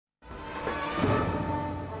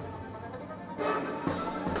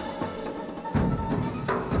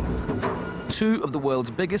Two of the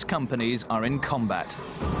world's biggest companies are in combat.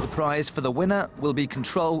 The prize for the winner will be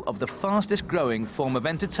control of the fastest growing form of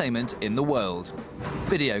entertainment in the world: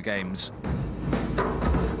 video games.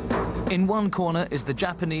 In one corner is the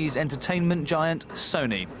Japanese entertainment giant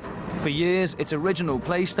Sony. For years, its original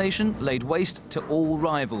PlayStation laid waste to all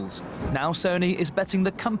rivals. Now Sony is betting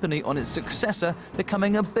the company on its successor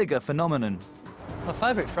becoming a bigger phenomenon. My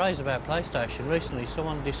favourite phrase about PlayStation, recently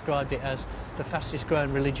someone described it as the fastest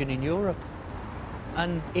growing religion in Europe.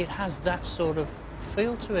 And it has that sort of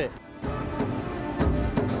feel to it.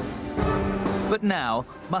 But now,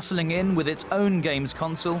 bustling in with its own games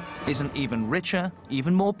console is an even richer,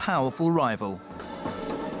 even more powerful rival: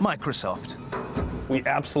 Microsoft. We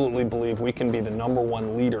absolutely believe we can be the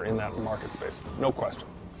 #1 leader in that market space, no question.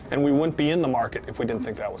 And we wouldn't be in the market if we didn't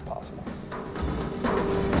think that was possible.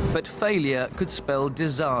 But failure could spell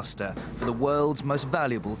disaster for the world's most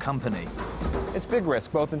valuable company. It's big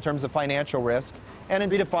risk, both in terms of financial risk and in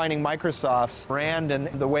redefining Microsoft's brand and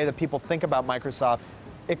the way that people think about Microsoft.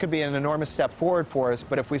 It could be an enormous step forward for us,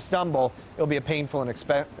 but if we stumble, it'll be a painful and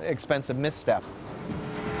expensive misstep.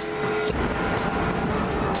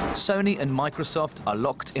 Sony and Microsoft are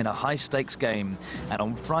locked in a high-stakes game. And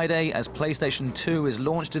on Friday, as PlayStation 2 is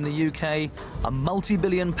launched in the UK, a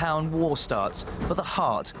multi-billion-pound war starts for the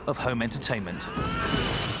heart of home entertainment.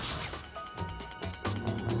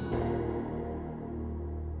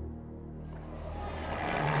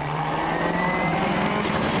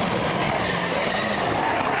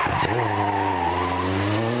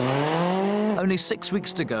 Only 6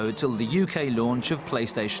 weeks to go till the UK launch of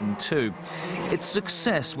PlayStation 2. Its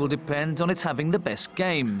success will depend on it having the best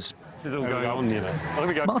games. This is all going on, you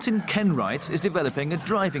know. Martin Kenright is developing a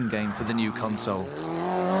driving game for the new console.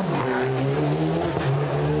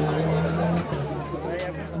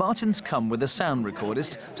 Martin's come with a sound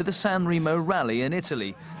recordist to the San Remo rally in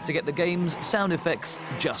Italy to get the game's sound effects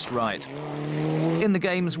just right. In the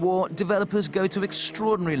game's war, developers go to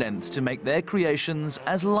extraordinary lengths to make their creations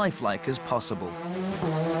as lifelike as possible.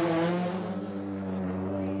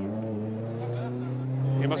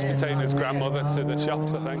 He must be taking his grandmother to the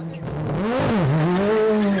shops, I think.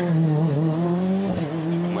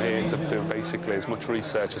 We're here to do basically as much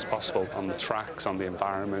research as possible on the tracks, on the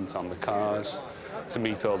environment, on the cars, to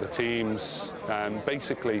meet all the teams, and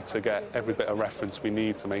basically to get every bit of reference we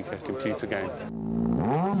need to make a computer game.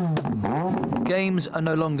 Games are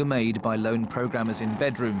no longer made by lone programmers in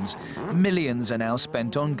bedrooms. Millions are now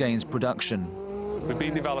spent on games production. We've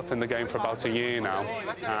been developing the game for about a year now,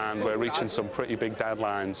 and we're reaching some pretty big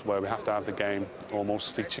deadlines where we have to have the game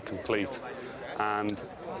almost feature complete. And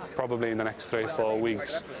probably in the next 3 or 4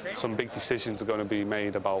 weeks, some big decisions are going to be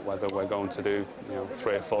made about whether we're going to do,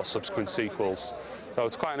 3 or 4 subsequent sequels. So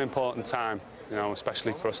it's quite an important time,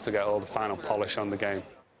 especially for us to get all the final polish on the game.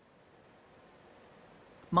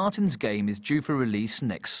 Martin's game is due for release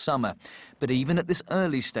next summer, but even at this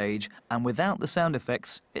early stage and without the sound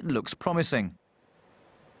effects, it looks promising.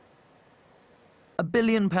 £1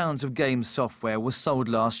 billion of game software was sold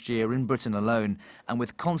last year in Britain alone, and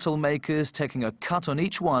with console makers taking a cut on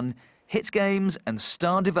each one, hit games and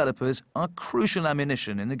star developers are crucial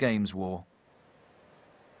ammunition in the games war.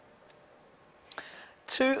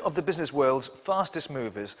 Two of the business world's fastest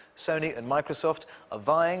movers, Sony and Microsoft, are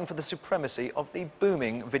vying for the supremacy of the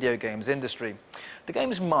booming video games industry. The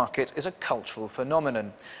games market is a cultural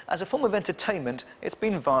phenomenon. As a form of entertainment, it's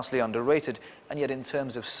been vastly underrated, and yet in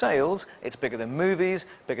terms of sales, it's bigger than movies,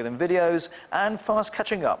 bigger than videos, and fast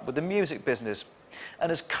catching up with the music business.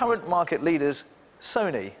 And as current market leaders,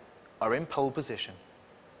 Sony are in pole position.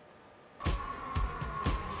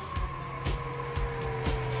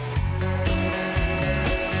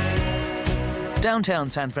 Downtown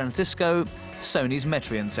San Francisco, Sony's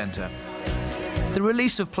Metreon Center. The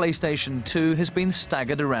release of PlayStation 2 has been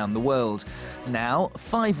staggered around the world. Now,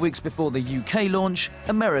 5 weeks before the UK launch,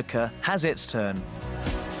 America has its turn.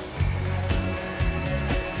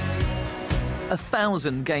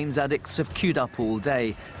 1,000 games addicts have queued up all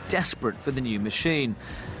day, desperate for the new machine.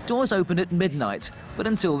 Doors open at midnight, but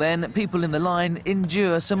until then, people in the line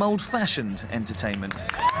endure some old-fashioned entertainment.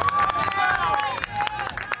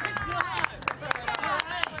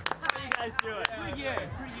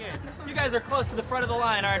 You guys are close to the front of the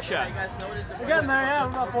line, aren't you? We're getting there, yeah,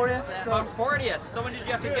 we're about 40th. So. About 40th. So when did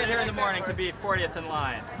you have to get here in the morning to be 40th in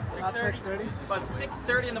line? About 6:30. About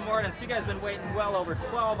 6:30 in the morning, so you guys have been waiting well over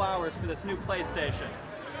 12 hours for this new PlayStation.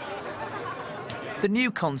 The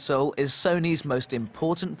new console is Sony's most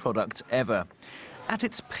important product ever. At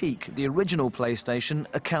its peak, the original PlayStation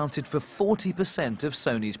accounted for 40% of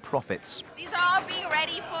Sony's profits. These are all being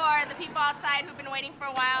ready for the people outside who've been waiting for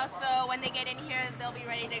a while, so when they get in here, they'll be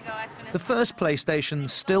ready to go as soon as The first PlayStation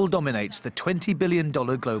still dominates the $20 billion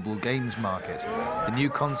global games market. The new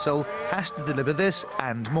console has to deliver this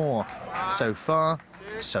and more. So far,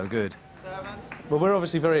 so good. Well, we're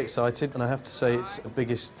obviously very excited, and I have to say it's the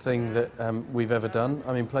biggest thing that we've ever done.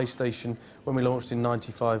 I mean, PlayStation, when we launched in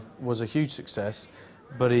 '95, was a huge success,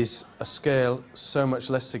 but is a scale so much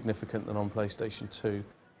less significant than on PlayStation 2.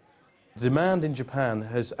 Demand in Japan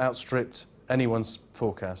has outstripped anyone's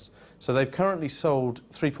forecasts. So they've currently sold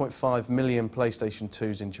 3.5 million PlayStation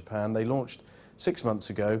 2s in Japan. They launched 6 months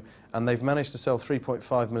ago, and they've managed to sell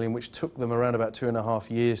 3.5 million, which took them around about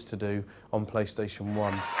 2.5 years to do on PlayStation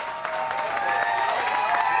 1.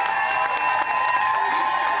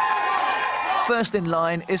 First in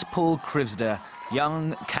line is Paul Krivsda.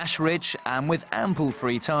 Young, cash-rich, and with ample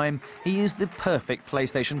free time, he is the perfect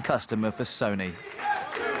PlayStation customer for Sony.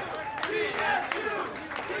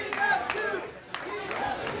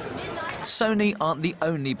 Sony aren't the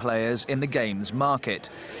only players in the games market.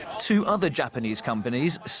 Two other Japanese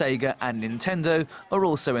companies, Sega and Nintendo, are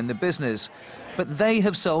also in the business, but they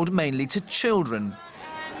have sold mainly to children.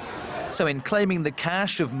 So in claiming the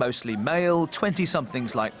cash of mostly male,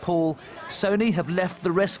 20-somethings like Paul, Sony have left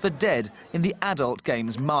the rest for dead in the adult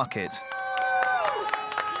games market.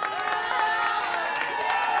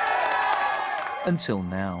 Until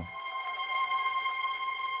now.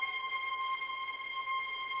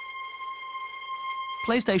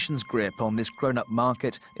 PlayStation's grip on this grown-up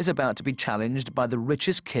market is about to be challenged by the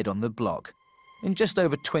richest kid on the block. In just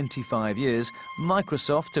over 25 years,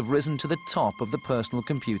 Microsoft have risen to the top of the personal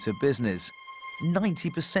computer business.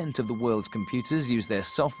 90% of the world's computers use their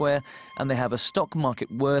software, and they have a stock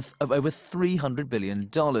market worth of over $300 billion.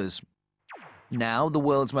 Now, the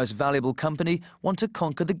world's most valuable company want to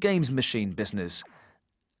conquer the games machine business,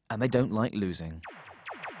 and they don't like losing.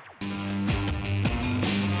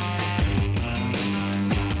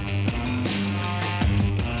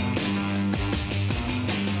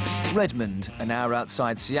 Redmond, an hour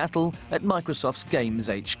outside Seattle, at Microsoft's Games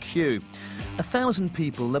HQ. 1,000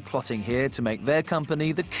 people are plotting here to make their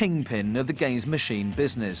company the kingpin of the games machine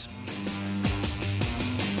business.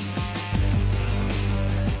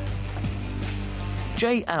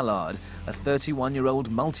 Jay Allard, a 31-year-old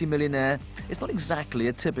multimillionaire, is not exactly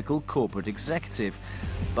a typical corporate executive,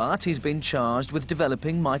 but he's been charged with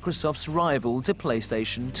developing Microsoft's rival to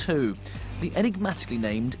PlayStation 2, the enigmatically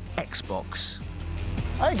named Xbox.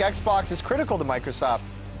 I think Xbox is critical to Microsoft.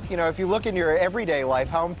 You know, if you look in your everyday life,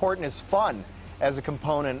 how important is fun as a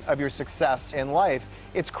component of your success in life?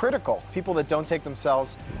 It's critical. People that don't take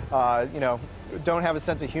themselves, don't have a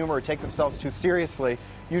sense of humor or take themselves too seriously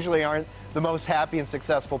usually aren't the most happy and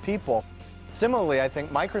successful people. Similarly, I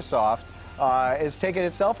think Microsoft is taking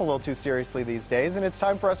itself a little too seriously these days, and it's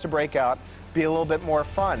time for us to break out, be a little bit more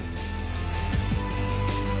fun.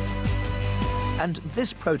 And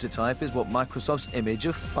this prototype is what Microsoft's image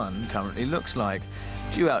of fun currently looks like.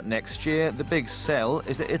 Due out next year, the big sell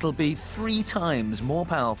is that it'll be 3 times more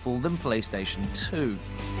powerful than PlayStation 2.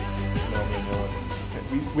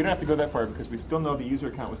 We don't have to go that far because we still know the user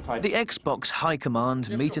account was tied. The Xbox High Command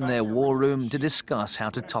meet in their war room to discuss how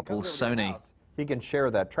to topple Sony. He can share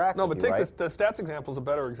that track. No, but take right? the stats example is a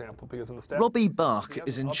better example because in the stats. Robbie Bach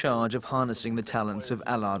is in charge of harnessing the talents of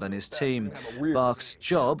Allard and his team. Bach's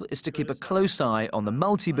job is to keep a close eye on the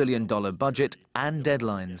multi-billion-dollar budget and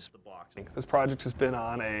deadlines. This project has been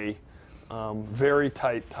on a very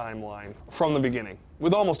tight timeline from the beginning,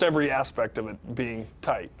 with almost every aspect of it being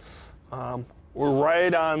tight. We're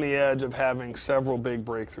right on the edge of having several big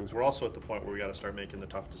breakthroughs. We're also at the point where we got to start making the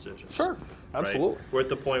tough decisions. Sure, absolutely. Right? We're at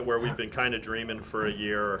the point where we've been kind of dreaming for a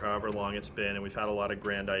year or however long it's been, and we've had a lot of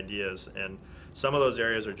grand ideas, and some of those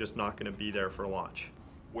areas are just not going to be there for launch.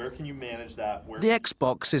 Where can you manage that? The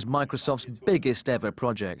Xbox is Microsoft's biggest ever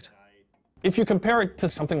project. If you compare it to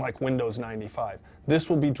something like Windows 95, this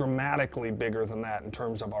will be dramatically bigger than that in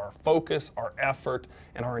terms of our focus, our effort,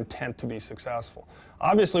 and our intent to be successful.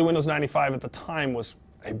 Obviously, Windows 95 at the time was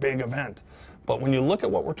a big event, but when you look at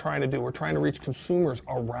what we're trying to do, we're trying to reach consumers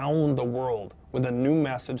around the world with a new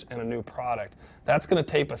message and a new product. That's going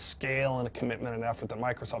to take a scale and a commitment and effort that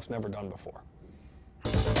Microsoft's never done before.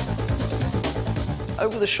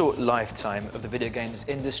 Over the short lifetime of the video games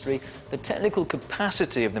industry, the technical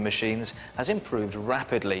capacity of the machines has improved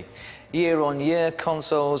rapidly. Year on year,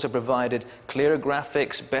 consoles have provided clearer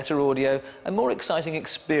graphics, better audio, and more exciting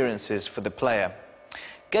experiences for the player.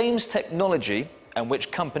 Games technology, and which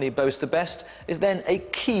company boasts the best, is then a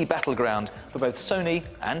key battleground for both Sony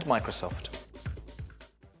and Microsoft.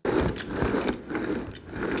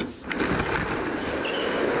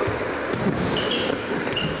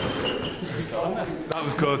 That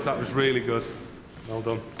was good. That was really good. Well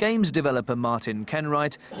done. Games developer Martin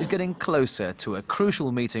Kenright is getting closer to a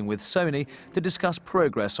crucial meeting with Sony to discuss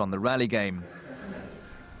progress on the rally game.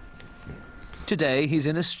 Today, he's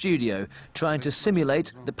in a studio trying to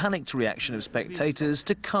simulate the panicked reaction of spectators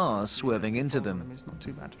to cars swerving into them. It's not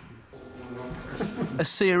too bad. A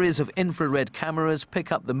series of infrared cameras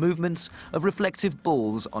pick up the movements of reflective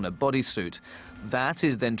balls on a bodysuit. That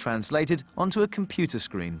is then translated onto a computer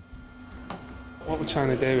screen. What we're trying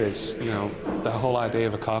to do is, you know, the whole idea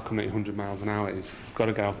of a car coming at 100 miles an hour is you've got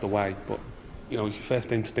to get out the way. But, you know, your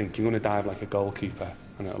first instinct, you're going to dive like a goalkeeper,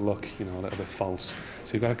 and it'll look, you know, a little bit false.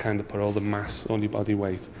 So you've got to kind of put all the mass, all your body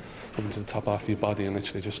weight up into the top half of your body and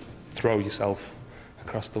literally just throw yourself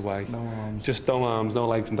across the way. No arms. Just no arms, no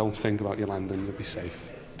legs, and don't think about your landing. You'll be safe.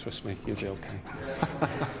 Trust me, you'll be okay.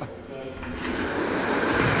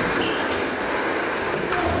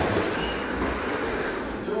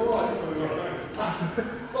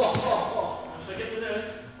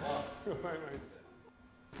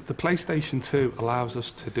 The PlayStation 2 allows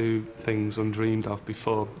us to do things undreamed of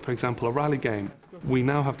before. For example, a rally game. We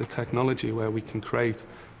now have the technology where we can create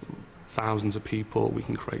thousands of people, we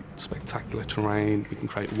can create spectacular terrain, we can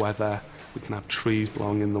create weather, we can have trees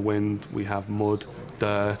blowing in the wind, we have mud,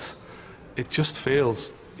 dirt. It just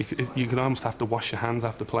feels, you can almost have to wash your hands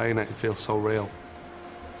after playing it, it feels so real.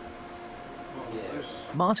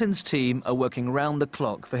 Martin's team are working round the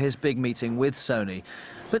clock for his big meeting with Sony.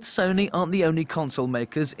 But Sony aren't the only console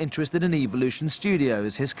makers interested in Evolution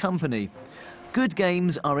Studios, his company. Good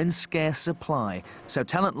games are in scarce supply, so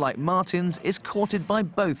talent like Martin's is courted by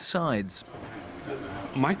both sides.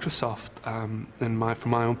 Microsoft,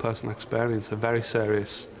 from my own personal experience, are very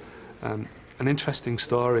serious. An interesting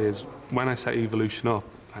story is when I set Evolution up,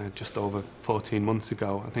 just over 14 months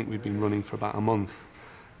ago, I think we'd been running for about a month,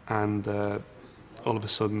 and all of a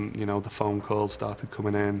sudden, you know, the phone calls started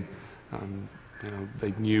coming in, and you know,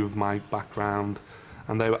 they knew of my background,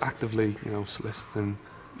 and they were actively, you know, soliciting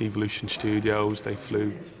Evolution Studios. They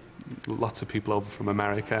flew lots of people over from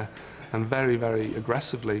America, and very, very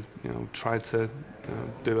aggressively, you know, tried to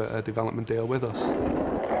do a development deal with us.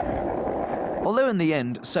 Although in the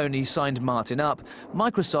end Sony signed Martin up,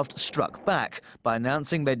 Microsoft struck back by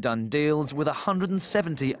announcing they'd done deals with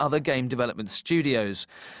 170 other game development studios.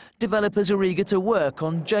 Developers are eager to work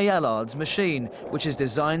on Jay Allard's machine, which is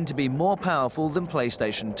designed to be more powerful than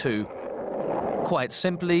PlayStation 2. Quite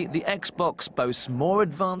simply, the Xbox boasts more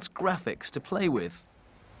advanced graphics to play with.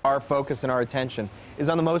 Our focus and our attention is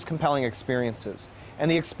on the most compelling experiences.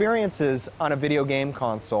 And the experiences on a video game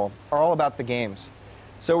console are all about the games.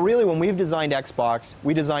 So really, when we've designed Xbox,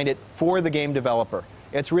 we designed it for the game developer.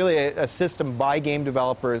 It's really a system by game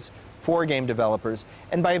developers for game developers.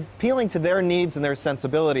 And by appealing to their needs and their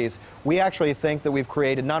sensibilities, we actually think that we've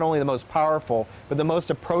created not only the most powerful, but the most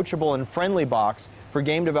approachable and friendly box for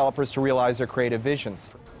game developers to realize their creative visions.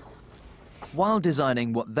 While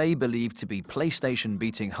designing what they believe to be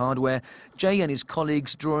PlayStation-beating hardware, Jay and his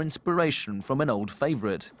colleagues draw inspiration from an old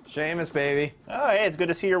favorite. Seamus, baby. Oh, hey, it's good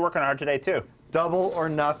to see you're working hard today, too. Double or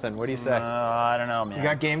nothing, what do you say? I don't know, man. You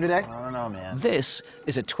got game today? I don't know, man. This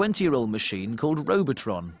is a 20-year-old machine called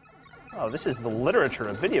Robotron. Oh, this is the literature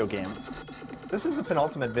of video game. This is the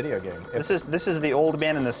penultimate video game. This is the old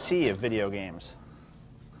man in the sea of video games.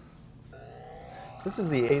 This is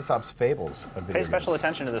the Aesop's Fables of video Pay special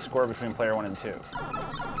attention to the score between player 1 and 2.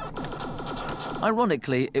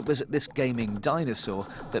 Ironically, it was at this gaming dinosaur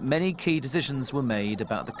that many key decisions were made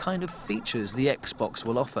about the kind of features the Xbox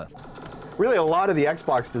will offer. Really, a lot of the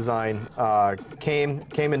Xbox design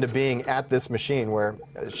came into being at this machine, where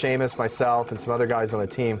Seamus, myself, and some other guys on the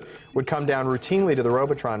team would come down routinely to the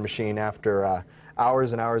Robotron machine after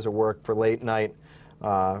hours and hours of work for late night,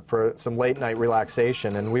 for some late night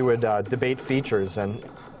relaxation, and we would debate features, and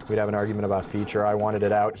we'd have an argument about feature. I wanted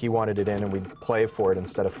it out, he wanted it in, and we'd play for it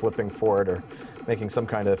instead of flipping for it or making some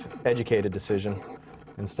kind of educated decision.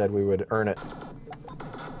 Instead, we would earn it.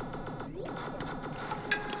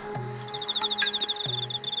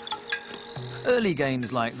 Early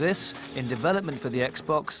games like this, in development for the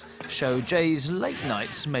Xbox, show Jay's late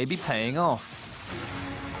nights may be paying off.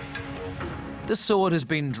 The sword has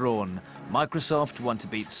been drawn. Microsoft want to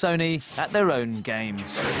beat Sony at their own game.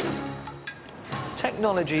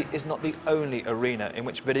 Technology is not the only arena in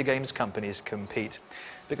which video games companies compete.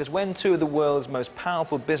 Because when two of the world's most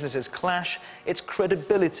powerful businesses clash, it's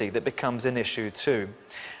credibility that becomes an issue too.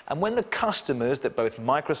 And when the customers that both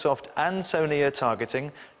Microsoft and Sony are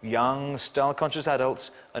targeting, young, style-conscious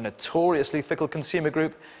adults, a notoriously fickle consumer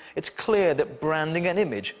group, it's clear that branding and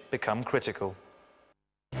image become critical.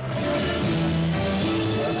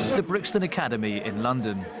 the Brixton Academy in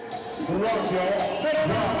London.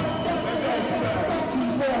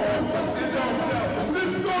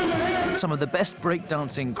 Some of the best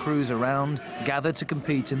breakdancing crews around gathered to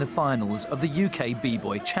compete in the finals of the UK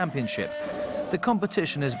B-Boy Championship. The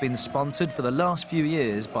competition has been sponsored for the last few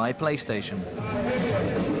years by PlayStation.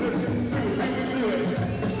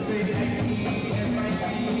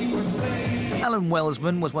 Alan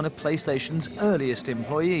Welsman was one of PlayStation's earliest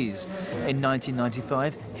employees. In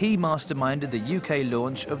 1995, he masterminded the UK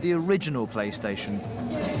launch of the original PlayStation.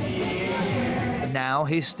 Now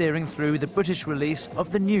he's steering through the British release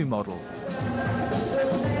of the new model.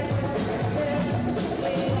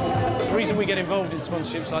 The reason we get involved in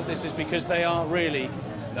sponsorships like this is because they are really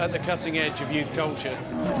at the cutting edge of youth culture.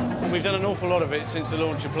 We've done an awful lot of it since the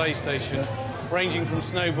launch of PlayStation, ranging from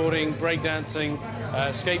snowboarding, breakdancing,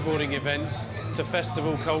 skateboarding events, to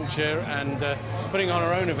festival culture and putting on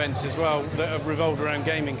our own events as well that have revolved around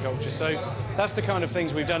gaming culture. So that's the kind of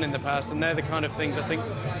things we've done in the past, and they're the kind of things, I think,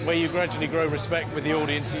 where you gradually grow respect with the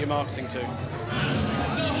audience that you're marketing to.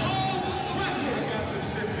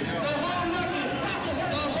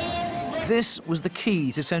 This was the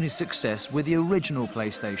key to Sony's success with the original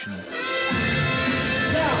PlayStation.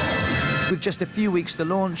 With just a few weeks to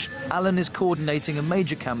launch, Alan is coordinating a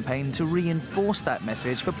major campaign to reinforce that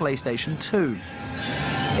message for PlayStation 2.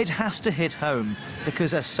 It has to hit home,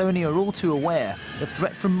 because as Sony are all too aware, the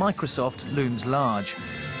threat from Microsoft looms large.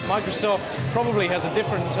 Microsoft probably has a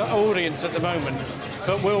different audience at the moment,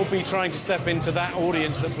 but will be trying to step into that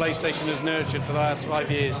audience that PlayStation has nurtured for the last 5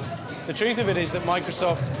 years. The truth of it is that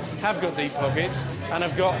Microsoft have got deep pockets and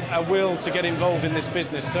have got a will to get involved in this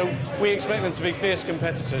business, so we expect them to be fierce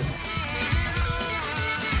competitors.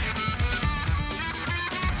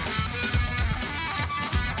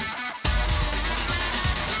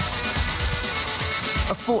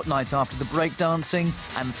 A fortnight after the breakdancing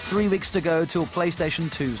and 3 weeks to go till PlayStation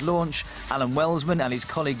 2's launch, Alan Welsman and his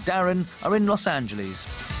colleague Darren are in Los Angeles.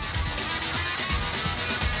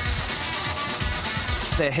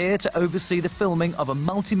 They're here to oversee the filming of a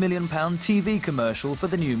multi-million-pound TV commercial for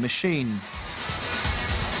the new machine.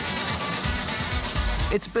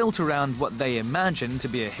 It's built around what they imagine to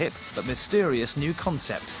be a hip but mysterious new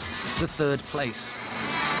concept, the third place.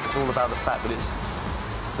 It's all about the fact that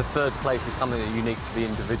the third place is something that's unique to the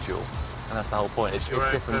individual, and that's the whole point. It's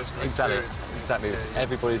different. Exactly. It's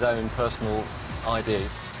everybody's own personal idea.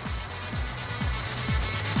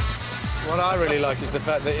 What I really like is the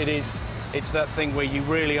fact that it's that thing where you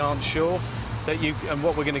really aren't sure that and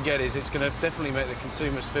what we're going to get is it's going to definitely make the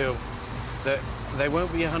consumers feel that they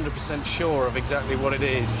won't be 100% sure of exactly what it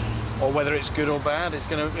is or whether it's good or bad. It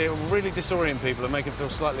will really disorient people and make them feel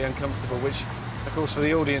slightly uncomfortable, which, of course, for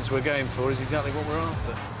the audience we're going for is exactly what we're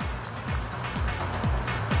after.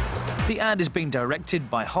 The ad is being directed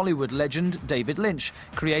by Hollywood legend David Lynch,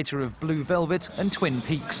 creator of Blue Velvet and Twin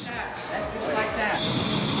Peaks. Like that.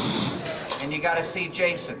 And you got to see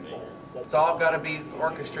Jason. It's all got to be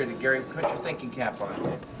orchestrated. Gary, put your thinking cap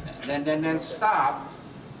on. Then stop,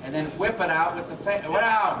 and then whip it out with the face.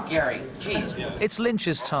 Wow, Gary, jeez. It's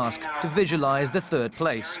Lynch's task to visualize the third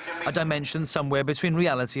place, a dimension somewhere between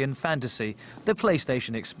reality and fantasy, the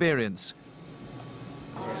PlayStation experience.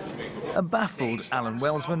 A baffled Alan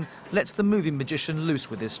Welsman lets the movie magician loose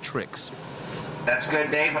with his tricks. That's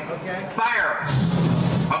good, Dave. Okay. Fire!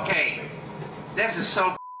 Okay, this is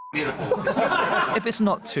so beautiful. If it's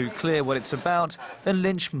not too clear what it's about, then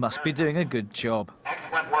Lynch must be doing a good job.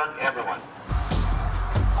 Excellent work, everyone.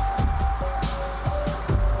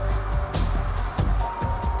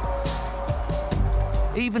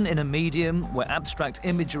 Even in a medium where abstract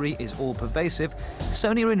imagery is all-pervasive,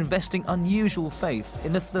 Sony are investing unusual faith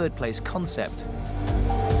in the third place concept.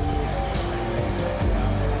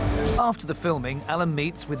 After the filming, Alan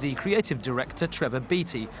meets with the creative director Trevor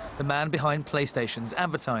Beatty, the man behind PlayStation's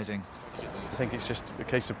advertising. I think it's just a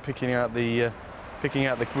case of picking out the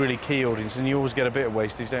really key audience, and you always get a bit of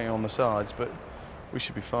wastage, don't you, on the sides, but we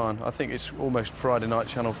should be fine. I think it's almost Friday night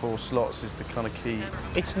Channel 4 slots is the kind of key.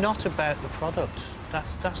 It's not about the product.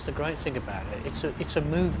 That's the great thing about it. It's a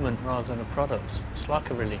movement rather than a product. It's like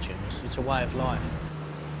a religion. It's a way of life.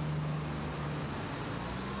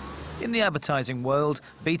 In the advertising world,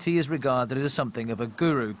 Beatty is regarded as something of a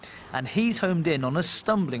guru, and he's homed in on a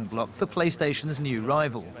stumbling block for PlayStation's new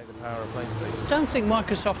rival. I don't think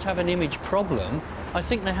Microsoft have an image problem. I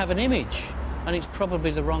think they have an image, and it's probably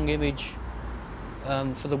the wrong image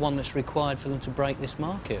for the one that's required for them to break this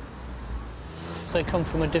market. So they come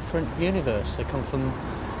from a different universe. They come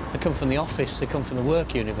from the office. They come from the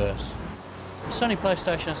work universe. Sony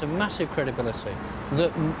PlayStation has a massive credibility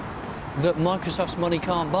that Microsoft's money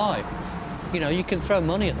can't buy. You know, you can throw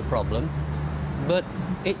money at the problem, but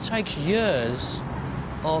it takes years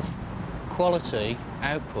of quality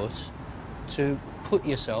output to put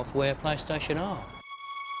yourself where PlayStation are.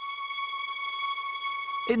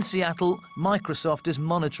 In Seattle, Microsoft is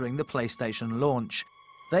monitoring the PlayStation launch.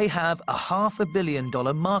 They have a $500 million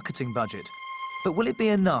marketing budget. But will it be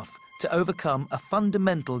enough to overcome a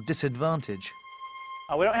fundamental disadvantage?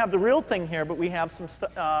 We don't have the real thing here, but we have some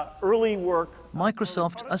early work.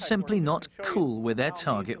 Microsoft are simply not cool with their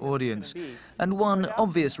target audience. And one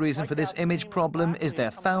obvious reason for this image problem is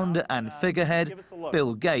their founder and figurehead,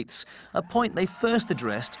 Bill Gates, a point they first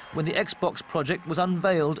addressed when the Xbox project was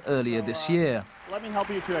unveiled earlier this year. Let me help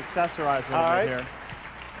you to accessorize a little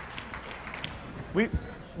bit here.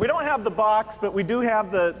 We don't have the box, but we do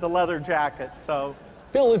have the leather jacket, so...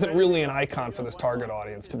 Bill isn't really an icon for this target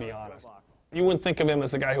audience, to be honest. You wouldn't think of him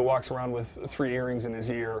as the guy who walks around with 3 earrings in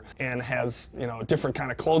his ear and has, you know, a different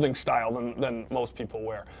kind of clothing style than most people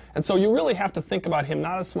wear. And so you really have to think about him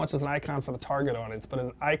not as much as an icon for the target audience, but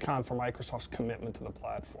an icon for Microsoft's commitment to the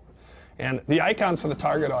platform. And the icons for the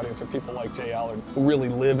target audience are people like Jay Allard, who really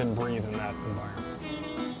live and breathe in that environment.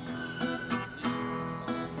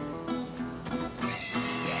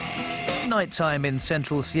 Nighttime in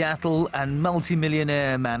central Seattle and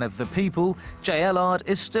multi-millionaire man of the people, Jay Allard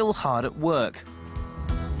is still hard at work.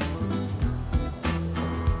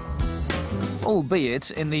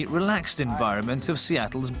 Albeit in the relaxed environment of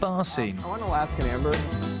Seattle's bar scene. I want Alaskan Amber.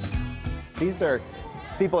 These are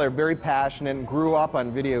people that are very passionate and grew up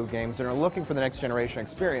on video games and are looking for the next generation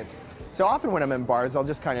experience. So often when I'm in bars, I'll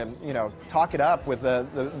just kind of, you know, talk it up with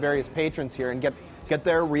the various patrons here and get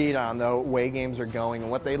their read on the way games are going and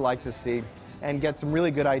what they'd like to see, and get some really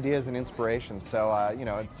good ideas and inspiration. So, you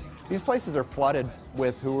know, these places are flooded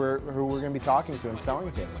with who we're going to be talking to and selling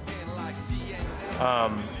to.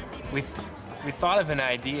 We thought of an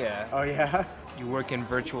idea. Oh yeah? You work in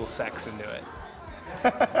virtual sex into it.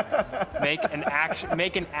 Make an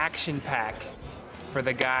action pack for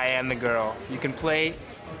the guy and the girl. You can play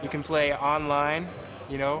online,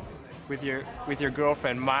 you know, with your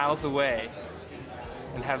girlfriend miles away,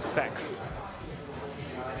 and have sex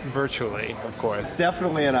virtually, of course. It's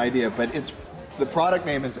definitely an idea, but the product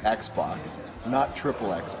name is Xbox, not Triple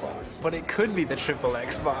Xbox. But it could be the Triple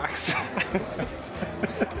Xbox.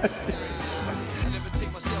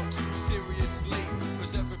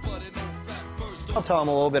 I'll tell them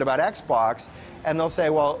a little bit about Xbox, and they'll say,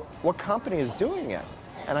 well, what company is doing it?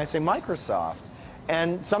 And I say, Microsoft.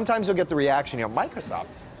 And sometimes you'll get the reaction, you know, Microsoft?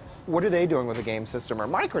 What are they doing with the game system? Or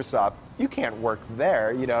Microsoft, you can't work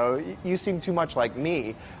there. You know, you seem too much like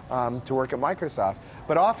me to work at Microsoft.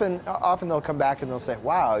 But often they'll come back and they'll say,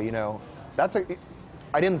 wow, you know,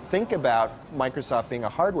 I didn't think about Microsoft being a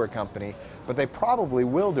hardware company, but they probably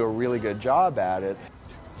will do a really good job at it.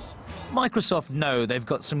 Microsoft know they've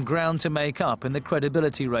got some ground to make up in the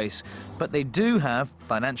credibility race, but they do have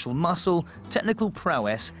financial muscle, technical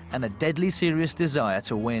prowess, and a deadly serious desire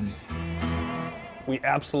to win. We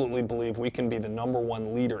absolutely believe we can be the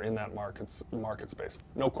 #1 leader in that market space,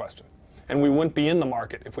 no question. And we wouldn't be in the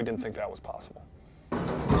market if we didn't think that was possible.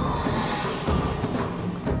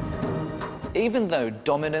 Even though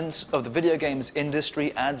dominance of the video games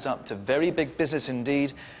industry adds up to very big business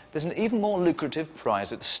indeed, there's an even more lucrative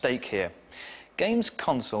prize at stake here. Games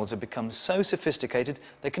consoles have become so sophisticated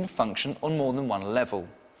they can function on more than one level.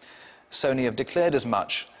 Sony have declared as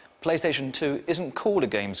much. PlayStation 2 isn't called a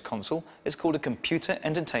games console, it's called a computer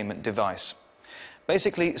entertainment device.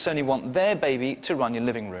 Basically, Sony want their baby to run your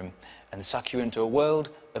living room and suck you into a world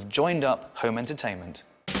of joined-up home entertainment.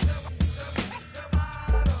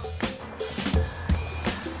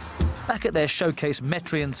 Back at their showcase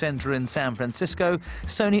Metrion Center in San Francisco,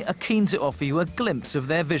 Sony are keen to offer you a glimpse of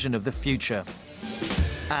their vision of the future.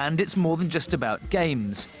 And it's more than just about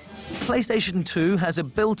games. PlayStation 2 has a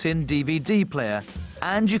built-in DVD player,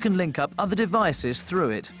 and you can link up other devices through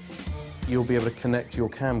it. You'll be able to connect your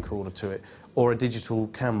camcorder to it, or a digital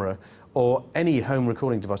camera, or any home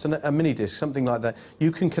recording device, and a mini disc, something like that.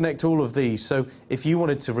 You can connect all of these, so if you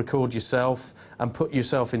wanted to record yourself and put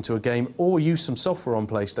yourself into a game, or use some software on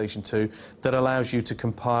PlayStation 2 that allows you to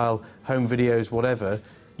compile home videos, whatever,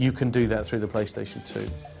 you can do that through the PlayStation 2.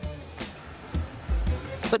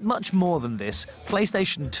 But much more than this,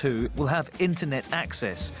 PlayStation 2 will have internet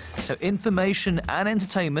access, so information and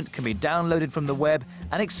entertainment can be downloaded from the web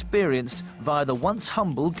and experienced via the once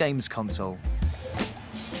humble games console.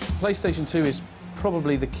 PlayStation 2 is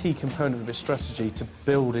probably the key component of its strategy to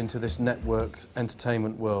build into this networked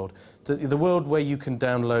entertainment world. The world where you can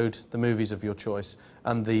download the movies of your choice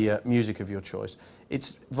and the music of your choice.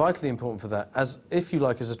 It's vitally important for that, as, if you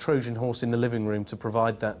like, as a Trojan horse in the living room to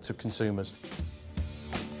provide that to consumers.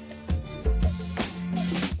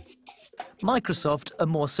 Microsoft are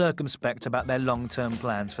more circumspect about their long-term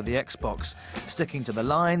plans for the Xbox, sticking to the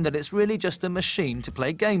line that it's really just a machine to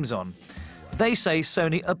play games on. They say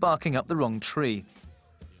Sony are barking up the wrong tree.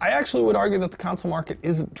 I actually would argue that the console market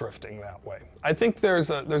isn't drifting that way. I think there's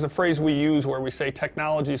a phrase we use where we say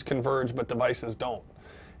technologies converge but devices don't.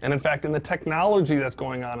 And in fact, in the technology that's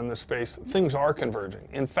going on in this space, things are converging.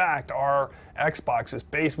 In fact, our Xbox is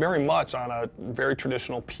based very much on a very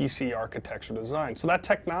traditional PC architecture design. So that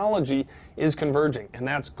technology is converging, and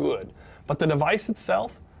that's good. But the device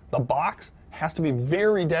itself, the box, has to be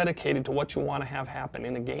very dedicated to what you want to have happen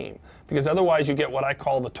in a game. Because otherwise you get what I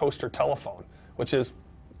call the toaster telephone, which is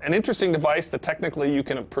an interesting device that technically you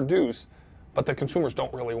can produce, but the consumers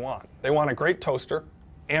don't really want. They want a great toaster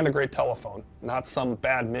and a great telephone, not some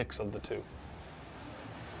bad mix of the two.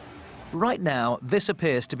 Right now, this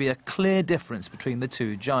appears to be a clear difference between the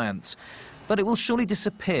two giants. But it will surely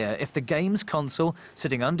disappear if the games console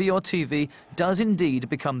sitting under your TV does indeed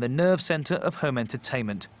become the nerve centre of home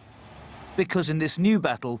entertainment. Because in this new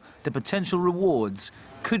battle, the potential rewards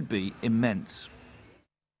could be immense.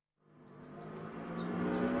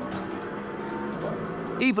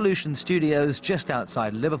 Evolution Studios just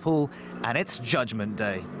outside Liverpool, and it's Judgment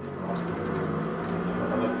Day.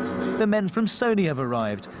 The men from Sony have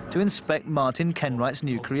arrived to inspect Martin Kenright's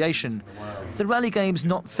new creation. The rally game's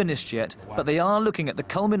not finished yet, but they are looking at the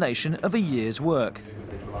culmination of a year's work.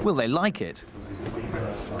 Will they like it?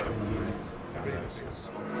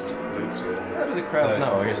 How do the crowd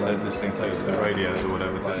know? I guess they're listening to the radios or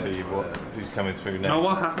whatever to see who's coming through next. No,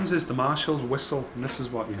 what happens is the marshals whistle, and this is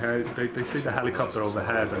what you hear. They see the helicopter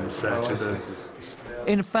overhead and search the...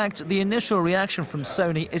 In fact, the initial reaction from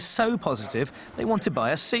Sony is so positive they want to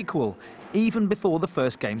buy a sequel, even before the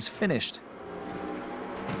first game's finished.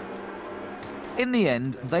 In the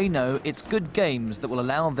end, they know it's good games that will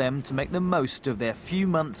allow them to make the most of their few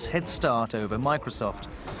months' head start over Microsoft.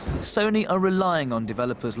 Sony are relying on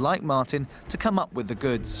developers like Martin to come up with the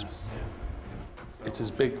goods. It's as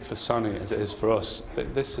big for Sony as it is for us.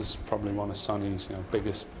 This is probably one of Sony's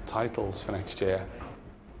biggest titles for next year.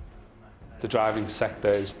 The driving sector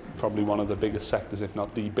is probably one of the biggest sectors, if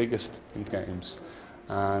not the biggest, in games.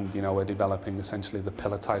 And we're developing essentially the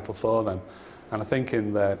pillar title for them. And I think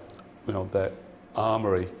in the the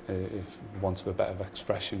armory, if wants for a better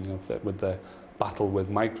expression, with the battle with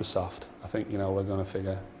Microsoft, I think we're going to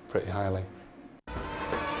figure pretty highly.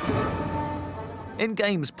 In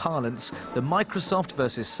games parlance, the Microsoft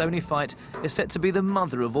versus Sony fight is set to be the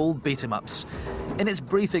mother of all beat-em-ups. In its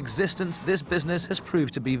brief existence, this business has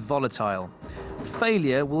proved to be volatile.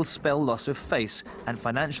 Failure will spell loss of face and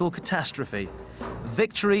financial catastrophe.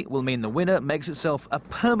 Victory will mean the winner makes itself a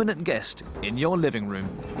permanent guest in your living room.